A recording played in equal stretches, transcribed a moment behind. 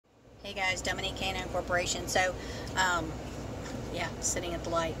Hey guys, Canine Corporation. So, yeah, sitting at the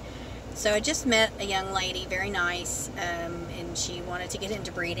light. So I just met a young lady, very nice, and she wanted to get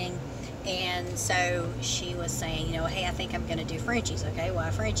into breeding. And so she was saying, hey, I think I'm going to do Frenchies. Okay, why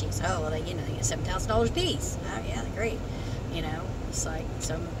Frenchies? Oh, well, they get $7,000 a piece. Oh, yeah, they're great. It's like,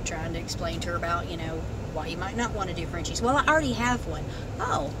 so I'm trying to explain to her about, why you might not want to do Frenchies. Well, I already have one.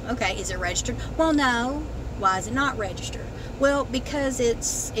 Oh, okay. Is it registered? Well, no. Why is it not registered? Well, because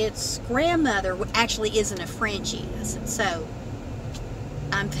its grandmother actually isn't a Frenchie. So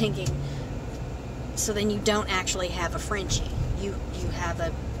I'm thinking, so then you don't actually have a Frenchie. You have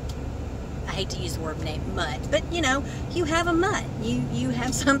a, I hate to use the word name, mutt, but you have a mutt. You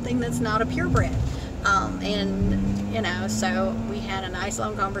have something that's not a purebred. So we had a nice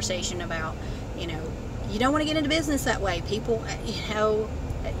long conversation about, you don't want to get into business that way. People,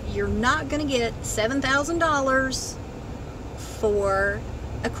 you're not going to get $7,000 for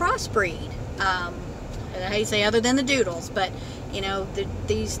a crossbreed. I hate to say other than the doodles, but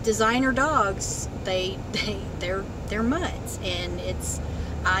these designer dogs, they're mutts, and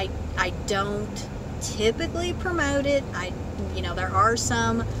I don't typically promote it. There are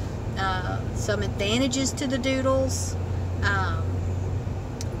some advantages to the doodles,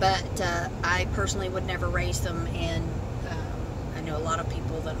 but I personally would never raise them, and I know a lot of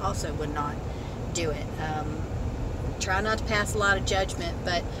people that also would not do it. Try not to pass a lot of judgment,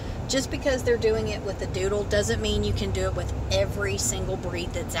 but just because they're doing it with the doodle doesn't mean you can do it with every single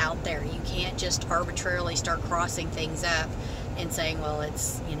breed that's out there. You can't just arbitrarily start crossing things up and saying, well,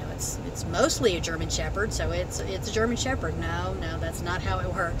 it's mostly a German Shepherd, so it's a German Shepherd. No, that's not how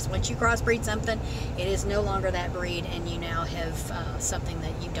it works. Once you crossbreed something, it is no longer that breed, and you now have something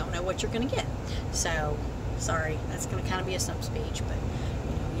that you don't know what you're going to get. So, sorry, that's going to kind of be a stump speech, but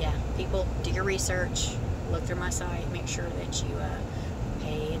yeah, people, do your research, look through my site, make sure that you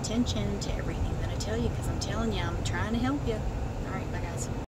pay attention to everything that I tell you, because I'm telling you, I'm trying to help you. All right, bye guys.